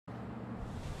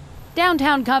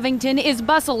Downtown Covington is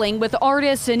bustling with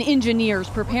artists and engineers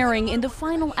preparing in the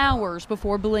final hours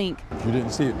before Blink. If you didn't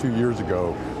see it 2 years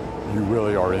ago, you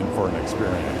really are in for an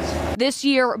experience. This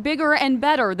year, bigger and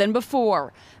better than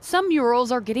before. Some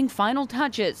murals are getting final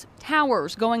touches.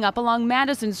 Towers going up along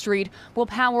Madison Street will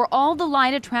power all the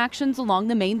light attractions along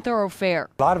the main thoroughfare.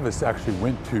 A lot of us actually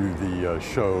went to the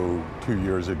show 2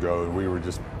 years ago, and we were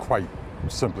just quite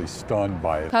simply stunned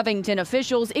by it. Covington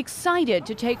officials excited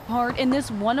to take part in this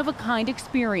one-of-a-kind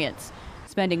experience,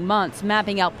 spending months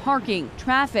mapping out parking,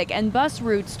 traffic, and bus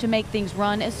routes to make things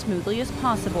run as smoothly as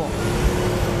possible.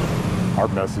 Our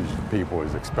message to people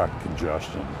is expect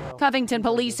congestion. Covington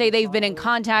police say they've been in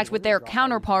contact with their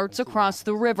counterparts across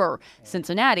the river.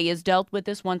 Cincinnati has dealt with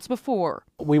this once before.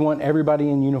 We want everybody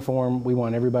in uniform. We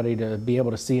want everybody to be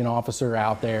able to see an officer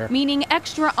out there. Meaning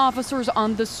extra officers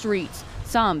on the streets,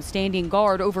 some standing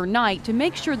guard overnight to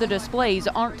make sure the displays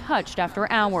aren't touched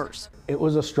after hours. It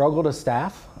was a struggle to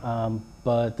staff,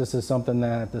 but this is something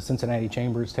that the Cincinnati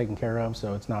Chamber is taking care of,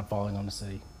 so it's not falling on the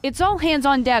city. It's all hands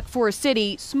on deck for a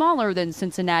city smaller than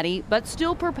Cincinnati, but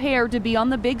still prepared to be on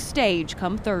the big stage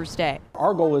come Thursday.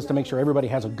 Our goal is to make sure everybody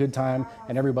has a good time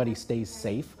and everybody stays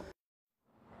safe.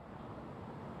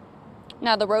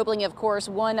 Now, the Roebling, of course,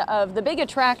 one of the big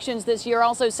attractions this year.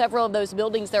 Also, several of those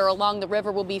buildings there along the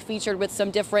river will be featured with some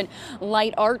different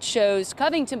light art shows.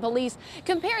 Covington police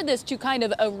compared this to kind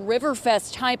of a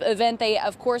Riverfest type event. They,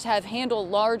 of course, have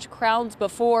handled large crowds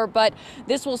before, but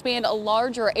this will span a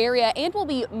larger area and will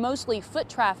be mostly foot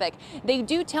traffic. They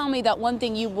do tell me that one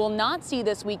thing you will not see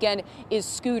this weekend is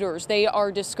scooters. They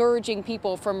are discouraging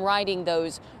people from riding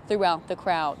those throughout the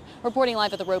crowd. Reporting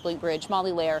live at the Roebling Bridge,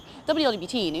 Molly Lair,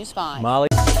 WLWT News 5. Molly.